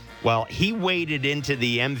Rizzo. Well, he waded into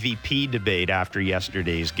the MVP debate after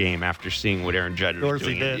yesterday's game, after seeing what Aaron Judge was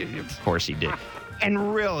doing. Of course he did.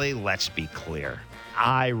 And really, let's be clear.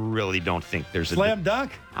 I really don't think there's a slam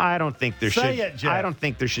dunk. I don't think there should. I don't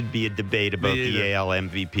think there should be a debate about the AL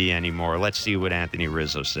MVP anymore. Let's see what Anthony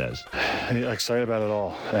Rizzo says. Excited about it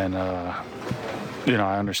all, and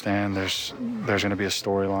I understand there's going to be a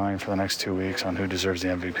storyline for the next 2 weeks on who deserves the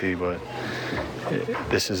MVP, but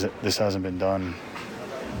this hasn't been done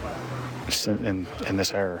in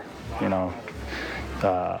this era.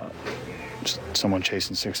 Someone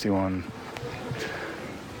chasing 61.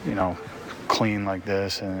 Clean like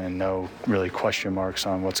this and no really question marks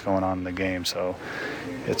on what's going on in the game. So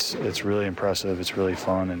it's really impressive. It's really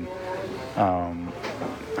fun. And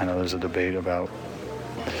I know there's a debate about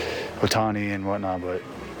Ohtani and whatnot, but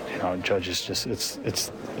Judge is just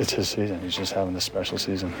it's his season. He's just having this special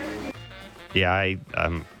season. Yeah, I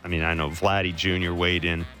know Vladdy Jr. weighed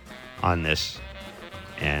in on this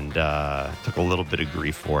and took a little bit of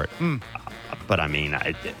grief for it. But I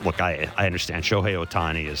understand Shohei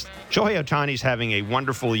Ohtani's having a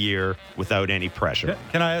wonderful year without any pressure.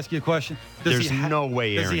 Can I ask you a question? There's no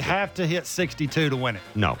way Does he have to hit 62 to win it?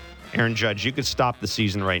 No. Aaron Judge, you could stop the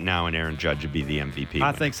season right now and Aaron Judge would be the MVP winner.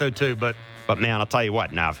 I think so too, but man, I'll tell you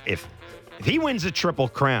what, now if he wins a Triple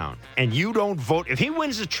Crown and you don't vote, if he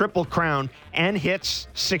wins a Triple Crown and hits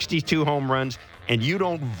 62 home runs and you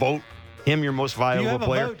don't vote him your most valuable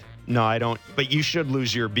player. Vote? No, I don't. But you should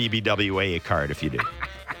lose your BBWA card if you do.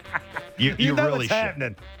 You know really what's should.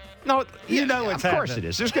 Happening. No, you know what's happening. Of course it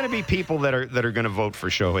is. There's going to be people that are going to vote for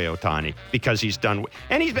Shohei Ohtani because he's done,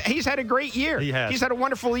 and he's had a great year. He has. He's had a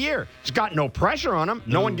wonderful year. He's got no pressure on him.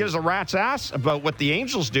 No one gives a rat's ass about what the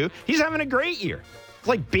Angels do. He's having a great year. It's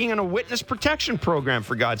like being in a witness protection program,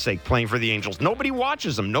 for God's sake, playing for the Angels. Nobody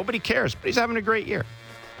watches him. Nobody cares. But he's having a great year.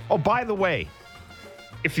 Oh, by the way,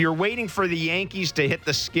 if you're waiting for the Yankees to hit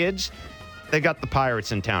the skids, they got the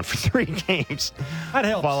Pirates in town for 3 games. That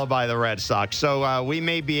helps. Followed by the Red Sox. So we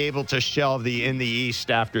may be able to shelve in the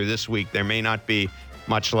East after this week. There may not be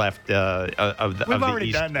much left of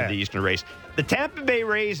the Eastern race. The Tampa Bay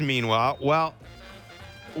Rays, meanwhile, well,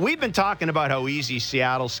 we've been talking about how easy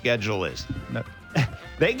Seattle's schedule is. No.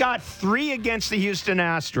 They got 3 against the Houston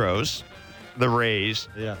Astros, the Rays.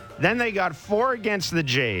 Yeah. Then they got 4 against the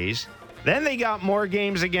Jays. Then they got more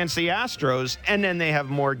games against the Astros, and then they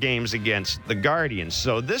have more games against the Guardians.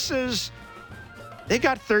 So they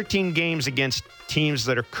got 13 games against teams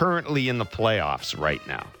that are currently in the playoffs right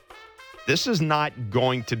now. This is not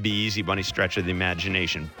going to be easy by any stretch of the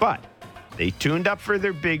imagination, but they tuned up for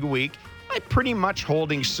their big week by pretty much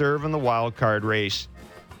holding serve in the wild card race.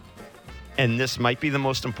 And this might be the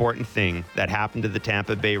most important thing that happened to the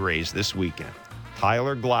Tampa Bay Rays this weekend.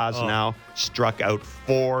 Tyler Glasnow struck out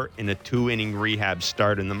 4 in a 2-inning rehab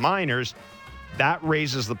start in the minors. That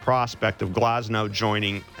raises the prospect of Glasnow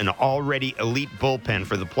joining an already elite bullpen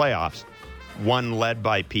for the playoffs, one led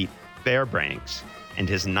by Pete Fairbanks and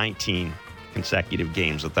his 19 consecutive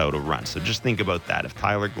games without a run. So just think about that. If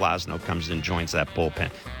Tyler Glasnow comes in and joins that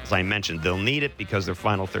bullpen, as I mentioned, they'll need it because their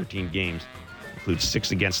final 13 games include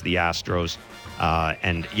 6 against the Astros.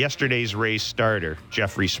 And yesterday's Rays starter,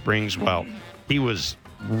 Jeffrey Springs, well, he was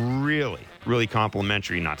really, really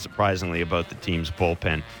complimentary, not surprisingly, about the team's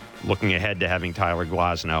bullpen. looking ahead to having Tyler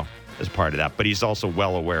Glasnow as part of that. But he's also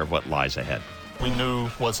well aware of what lies ahead. We knew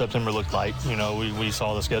what September looked like. We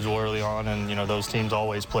saw the schedule early on, and, those teams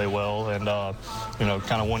always play well. And,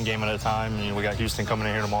 kind of one game at a time. We got Houston coming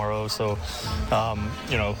in here tomorrow. So,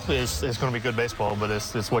 it's going to be good baseball, but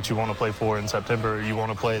it's what you want to play for in September. You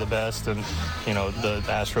want to play the best. And, the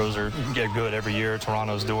Astros get good every year.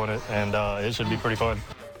 Toronto's doing it, and it should be pretty fun.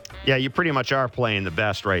 Yeah, you pretty much are playing the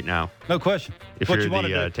best right now. No question. If what you're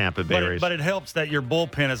the Tampa Bay Rays. But it helps that your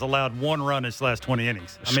bullpen has allowed one run in its last 20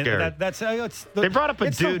 innings. I mean, they brought up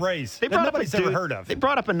a dude. The Rays they brought nobody's up a dude, ever heard of. They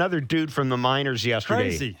brought up another dude from the minors yesterday.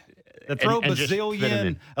 Crazy. To throw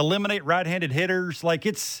bazillion, eliminate right-handed hitters. I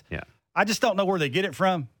just don't know where they get it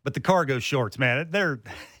from, but the cargo shorts, man,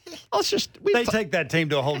 they take that team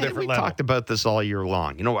to a whole different level. We talked about this all year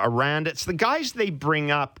long. It's the guys they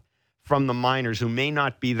bring up from the minors who may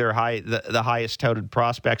not be the highest touted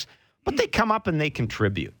prospects, but they come up and they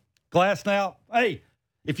contribute. Glasnow, hey,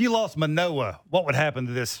 if you lost Manoah, what would happen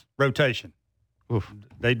to this rotation? Oof.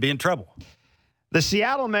 They'd be in trouble. The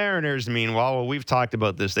Seattle Mariners, meanwhile, we've talked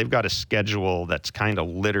about this. They've got a schedule that's kind of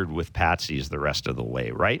littered with patsies the rest of the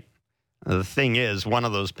way, right? The thing is, one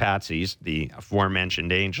of those patsies, the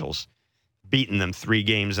aforementioned Angels, beaten them 3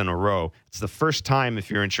 games in a row. It's the first time, if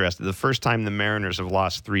you're interested, the first time the Mariners have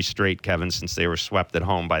lost 3 straight, Kevin, since they were swept at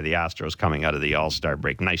home by the Astros coming out of the All-Star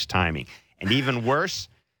break. Nice timing. And even worse,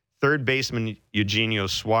 third baseman Eugenio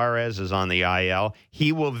Suarez is on the IL.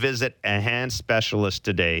 He will visit a hand specialist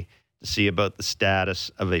today to see about the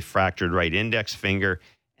status of a fractured right index finger.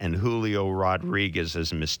 And Julio Rodriguez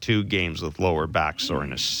has missed 2 games with lower back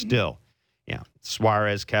soreness still. Yeah,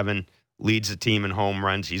 Suarez, Kevin, leads the team in home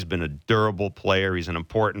runs. He's been a durable player. He's an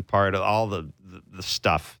important part of all the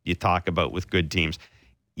stuff you talk about with good teams.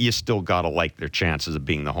 You still got to like their chances of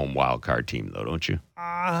being the home wild card team, though, don't you?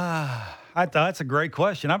 I thought that's a great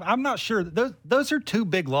question. I'm not sure. Those are 2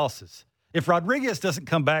 big losses. If Rodriguez doesn't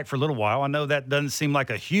come back for a little while, I know that doesn't seem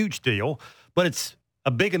like a huge deal, but it's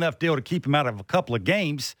a big enough deal to keep him out of a couple of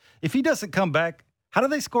games. If he doesn't come back, how do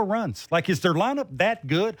they score runs? Is their lineup that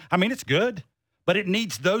good? I mean, it's good. But it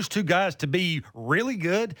needs those 2 guys to be really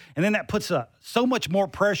good, and then that puts so much more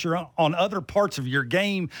pressure on other parts of your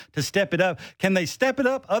game to step it up. Can they step it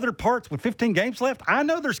up other parts with 15 games left? I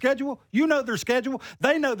know their schedule. You know their schedule.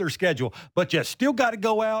 They know their schedule. But you still got to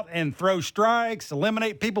go out and throw strikes,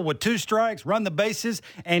 eliminate people with 2 strikes, run the bases,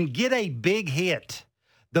 and get a big hit.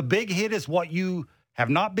 The big hit is what you have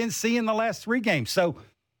not been seeing the last 3 games. So –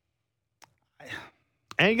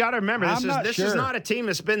 and you got to remember, this is not a team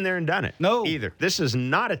that's been there and done it. No. Either. This is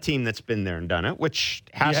not a team that's been there and done it, which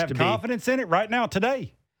has to be. You have confidence in it right now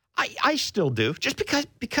today? I still do, just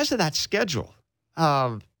because of that schedule.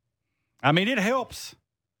 I mean, it helps.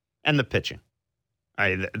 And the pitching.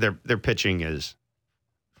 Their pitching is,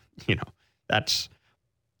 that's.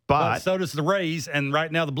 But so does the Rays, and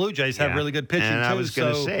right now the Blue Jays have really good pitching, and too. I was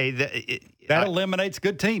going to say that eliminates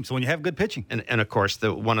good teams when you have good pitching. And of course,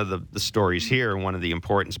 one of the stories here, one of the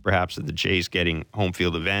importance perhaps of the Jays getting home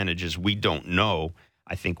field advantage is we don't know,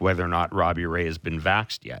 I think, whether or not Robbie Ray has been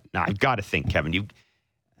vaxxed yet. Now, I've got to think, Kevin,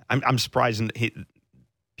 I'm surprised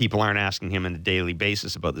people aren't asking him on a daily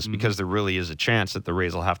basis about this because there really is a chance that the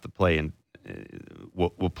Rays will have to play and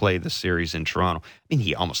will play the series in Toronto. I mean,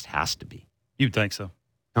 he almost has to be. You'd think so.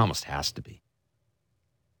 Almost has to be.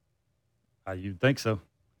 You'd think so.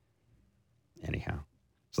 Anyhow.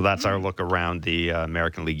 So that's our look around the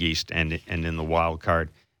American League East and in the wild card.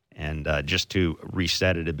 And just to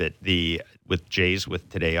reset it a bit, with Jays with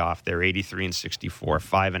today off, they're 83-64,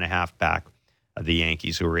 5.5 back of the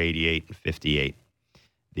Yankees, who are 88-58.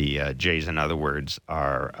 The Jays, in other words,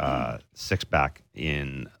 are 6 back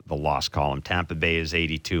in the loss column. Tampa Bay is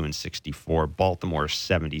 82-64. Baltimore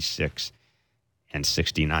 76-69.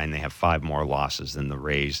 They have 5 more losses than the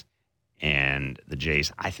Rays and the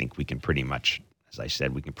Jays. I think we can pretty much, as I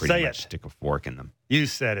said, we can pretty much stick a fork in them. You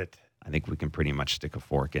said it. I think we can pretty much stick a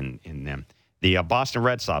fork in them. The Boston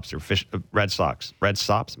Red Sox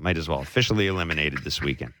might as well officially eliminated this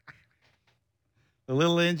weekend. The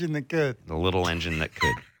little engine that could. The little engine that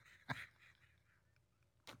could.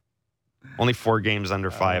 Only 4 games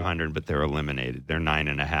under 500, but they're eliminated. They're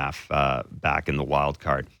 9.5 back in the wild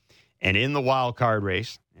card. And in the wild card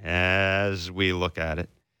race, as we look at it,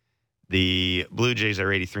 the Blue Jays are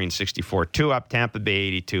 83-64, 2 up. Tampa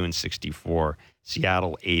Bay 82-64,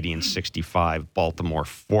 Seattle 80-65, Baltimore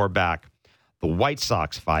 4 back. The White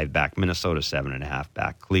Sox 5 back, Minnesota 7.5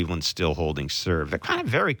 back. Cleveland still holding serve. They're kind of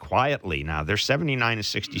very quietly now. They're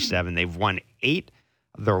 79-67. They've won 8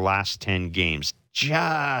 of their last 10 games,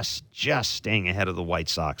 just staying ahead of the White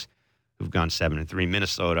Sox, who've gone 7-3.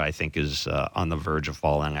 Minnesota, I think, is on the verge of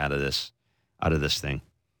falling out of this thing.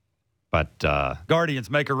 But Guardians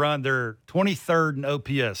make a run. They're 23rd in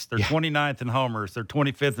OPS. They're 29th in homers. They're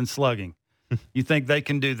 25th in slugging. You think they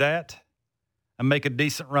can do that and make a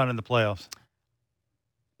decent run in the playoffs?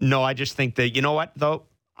 No, I just think that, you know what, though?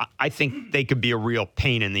 I think they could be a real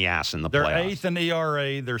pain in the ass in the playoffs. They're 8th in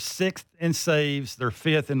ERA. They're 6th in saves. They're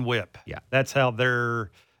 5th in WHIP. Yeah. That's how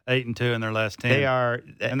they're 8-2 in their last 10. They are.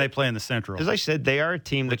 And they play in the Central. As I said, they are a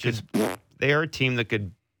team that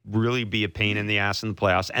could really be a pain in the ass in the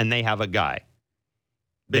playoffs, and they have a guy.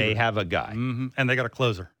 They have a guy. Mm-hmm. And they got a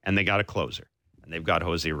closer. And they've got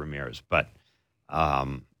Jose Ramirez. But,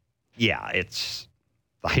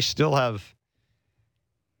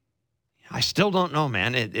 I still don't know,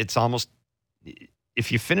 man. It's almost,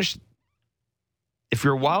 if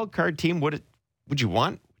you're a wild card team, would you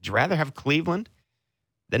want? Would you rather have Cleveland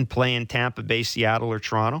than play in Tampa Bay, Seattle, or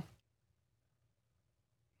Toronto?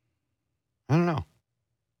 I don't know.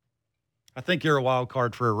 I think you're a wild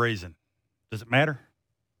card for a reason. Does it matter?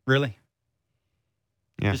 Really?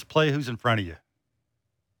 Yeah. Just play who's in front of you.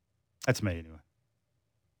 That's me anyway.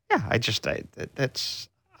 Yeah, I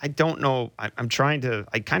don't know. I'm trying to,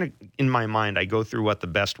 in my mind, I go through what the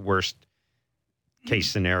best worst case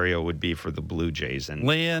scenario would be for the Blue Jays. And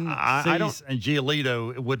Lynn, Cease, and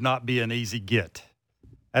Giolito would not be an easy get.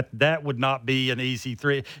 That would not be an easy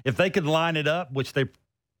three. If they could line it up, which they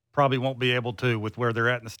probably won't be able to with where they're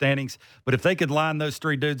at in the standings, but if they could line those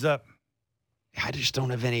three dudes up. I just don't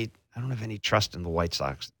have any trust in the White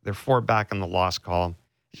Sox. They're 4 back in the loss column.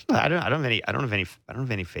 I don't have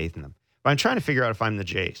any faith in them. But I'm trying to figure out if I'm the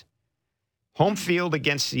Jays. Home field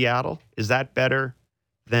against Seattle, is that better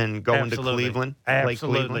than going to Cleveland? Absolutely.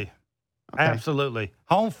 Cleveland? Okay. Absolutely.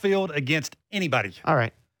 Home field against anybody. All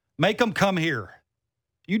right. Make them come here.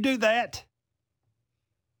 You do that,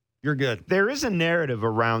 you're good. There is a narrative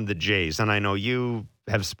around the Jays, and I know you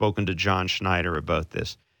have spoken to John Schneider about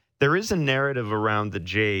this. There is a narrative around the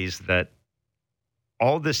Jays that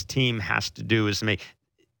all this team has to do is make...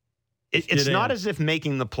 It's not as if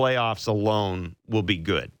making the playoffs alone will be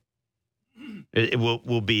good. It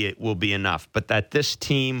will be enough, but that this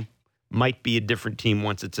team might be a different team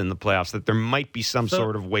once it's in the playoffs. That there might be some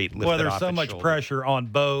sort of weight lifted off its shoulders. Well, there's so much pressure on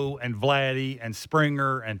Bo and Vladdy and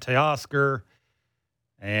Springer and Teoscar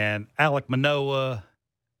and Alek Manoah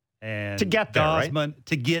and to get there, Gausman, right?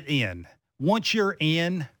 To get in. Once you're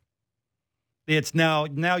in, it's now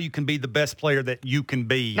you can be the best player that you can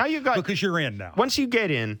be. Now because you're in now. Once you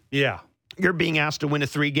get in, you're being asked to win a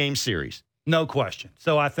 3-game series. No question.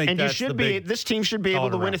 So I think this team should be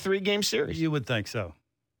able to win a 3-game series. You would think so.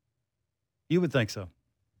 Yeah,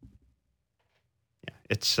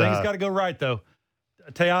 it's things got to go right though.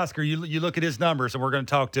 Teoscar, you look at his numbers, and we're going to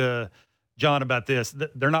talk to John about this.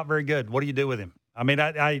 They're not very good. What do you do with him? I mean,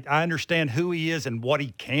 I understand who he is and what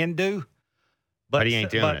he can do. But he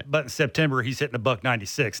ain't doing it. But in September, he's hitting a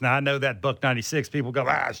 $196. Now, I know that $196, people go,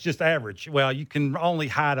 it's just average. Well, you can only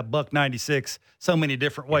hide a $196 so many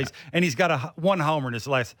different ways. Yeah. And he's got one homer in his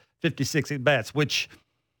last 56 at-bats, which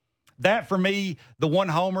that, for me, the one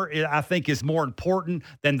homer, I think, is more important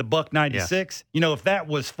than the $196. Yes. You know, if that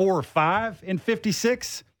was 4 or 5 in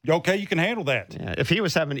 56, okay, you can handle that. Yeah, if he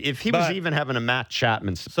was even having a Matt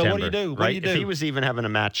Chapman September. So what do you do? Right? If he was even having a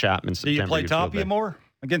Matt Chapman September. Do you play Tapia more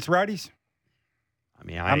against righties?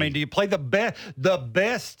 I mean, do you play the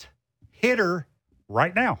best hitter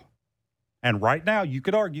right now? And right now, you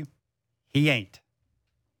could argue, he ain't.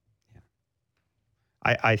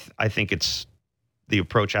 I think it's the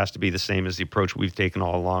approach has to be the same as the approach we've taken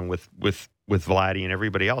all along with Vladdy and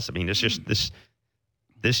everybody else. I mean, it's just this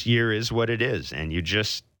year is what it is, and you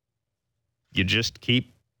just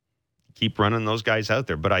keep running those guys out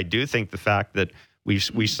there. But I do think the fact that we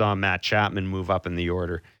saw Matt Chapman move up in the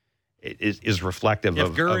order is reflective if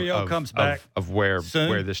Gurriel comes back of where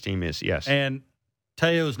soon, this team is. Yes, and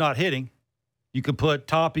Teo's not hitting, you could put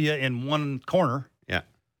Tapia in one corner. Yeah,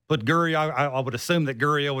 put Gurriel. I would assume that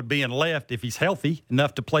Gurriel would be in left if he's healthy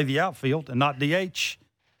enough to play the outfield and not DH.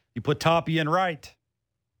 You put Tapia in right.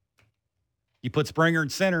 You put Springer in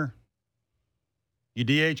center. You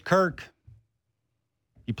DH Kirk.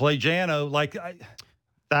 You play Jano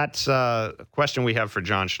That's a question we have for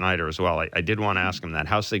John Schneider as well. I did want to ask him that.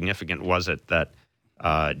 How significant was it that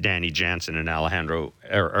Danny Jansen and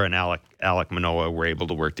Alek Manoah were able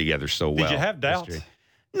to work together so well? Did you have doubts?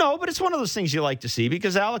 No, but it's one of those things you like to see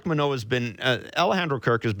because Alek Manoah has been Alejandro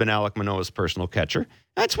Kirk has been Alek Manoah's personal catcher.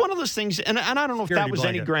 That's one of those things, and I don't know if that was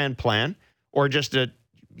any grand plan or just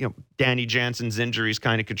Danny Jansen's injuries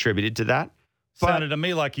kind of contributed to that. Sounded to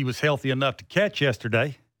me like he was healthy enough to catch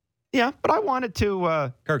yesterday. Yeah, but I wanted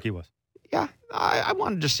to... Kirky was. Yeah, I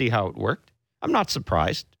wanted to see how it worked. I'm not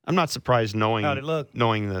surprised. I'm not surprised knowing How'd it look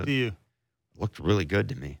knowing to you? It looked really good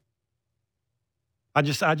to me. I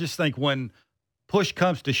just think when push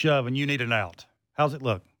comes to shove and you need an out, how's it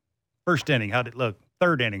look? First inning, how'd it look?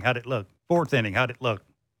 Third inning, how'd it look? Fourth inning, how'd it look?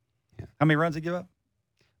 Yeah. How many runs did he give up?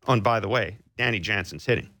 Oh, and by the way, Danny Jansen's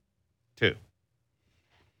hitting, too,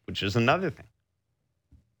 which is another thing.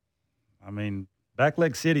 I mean, back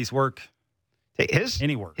leg cities work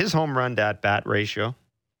anywhere. His home run to at-bat ratio,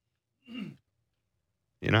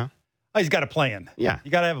 you know? Oh, he's got a plan. Yeah.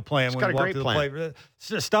 You got to have a plan He's when got you a walk great through plan. the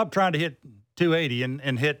plate. Stop trying to hit 280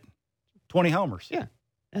 and hit 20 homers. Yeah.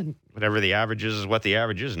 And whatever the average is what the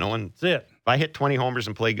average is. No one. That's it. If I hit 20 homers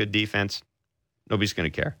and play good defense, nobody's going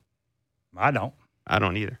to care. I don't. I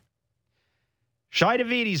don't either. Shai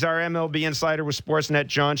Davidi's our MLB insider with Sportsnet.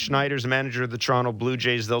 John Schneider's manager of the Toronto Blue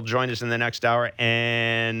Jays. They'll join us in the next hour,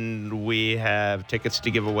 and we have tickets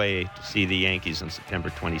to give away to see the Yankees on September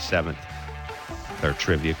 27th. Their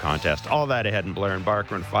trivia contest. All that ahead in Blair and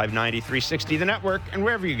Barker on 590, 360, The Network, and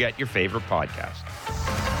wherever you get your favorite podcast.